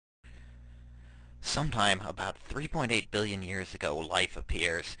Sometime about 3.8 billion years ago, life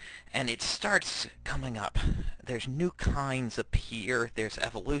appears, and it starts coming up. There's new kinds appear, there's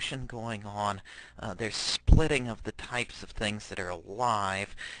evolution going on, there's splitting of the types of things that are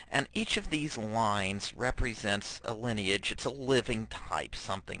alive, and each of these lines represents a lineage. It's a living type,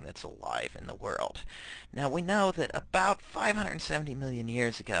 something that's alive in the world. Now we know that about 570 million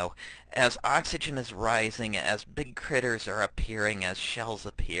years ago, as oxygen is rising, as big critters are appearing, as shells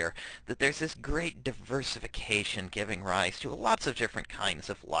appear, that there's this great diversification giving rise to lots of different kinds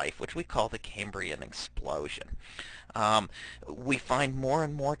of life, which we call the Cambrian explosion. Um, we find more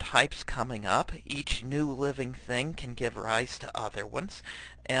and more types coming up. Each new living thing can give rise to other ones.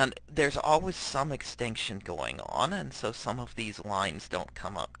 And there's always some extinction going on, and so some of these lines don't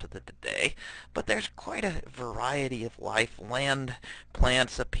come up to the today. But there's quite a variety of life. Land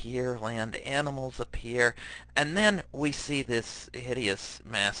plants appear, land animals appear, and then we see this hideous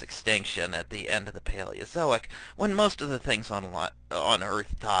mass extinction at the end of the Paleozoic, when most of the things on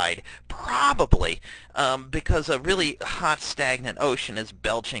Earth died, probably because a really hot stagnant ocean is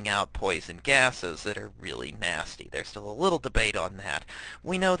belching out poison gases that are really nasty. There's still a little debate on that.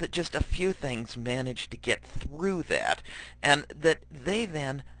 We know that just a few things managed to get through that, and that they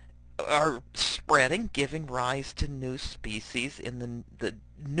then are spreading, giving rise to new species in the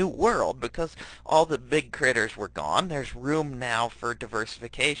new world, because all the big critters were gone. There's room now for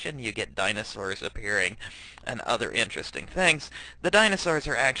diversification. You get dinosaurs appearing and other interesting things. The dinosaurs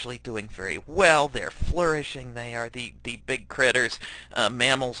are actually doing very well. They're flourishing. They are the big critters.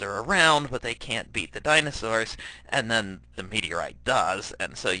 Mammals are around, but they can't beat the dinosaurs. And then the meteorite does,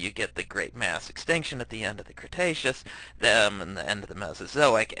 and so you get the great mass extinction at the end of the Cretaceous, and the end of the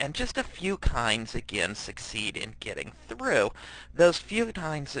Mesozoic, and just a few kinds again succeed in getting through. Those few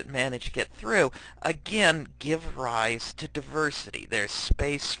kinds that manage to get through again give rise to diversity. There's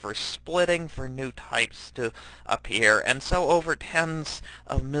space for splitting, for new types to appear, and so over tens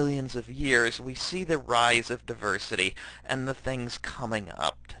of millions of years we see the rise of diversity and the things coming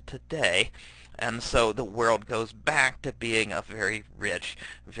up to today. And so the world goes back to being a very rich,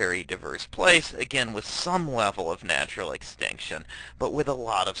 very diverse place, again with some level of natural extinction, but with a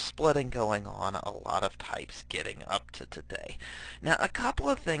lot of splitting going on, a lot of types getting up to today. Now, a couple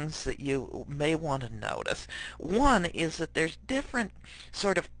of things that you may want to notice. One is that there's different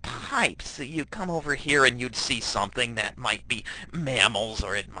sort of types. That you come over here and you'd see something that might be mammals,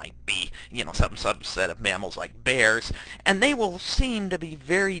 or it might be, some subset of mammals like bears, and they will seem to be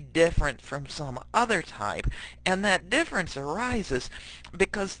very different from some other type, and that difference arises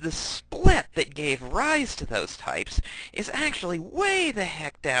because the split that gave rise to those types is actually way the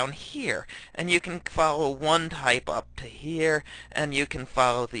heck down here, and you can follow one type up to here, and you can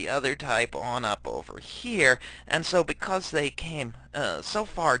follow the other type on up over here, and so because they came so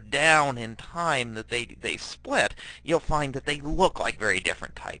far down in time that they split, you'll find that they look like very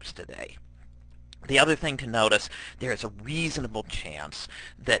different types today. The other thing to notice, there is a reasonable chance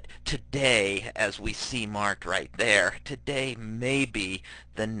that today, as we see marked right there, today may be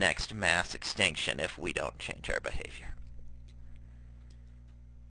the next mass extinction if we don't change our behavior.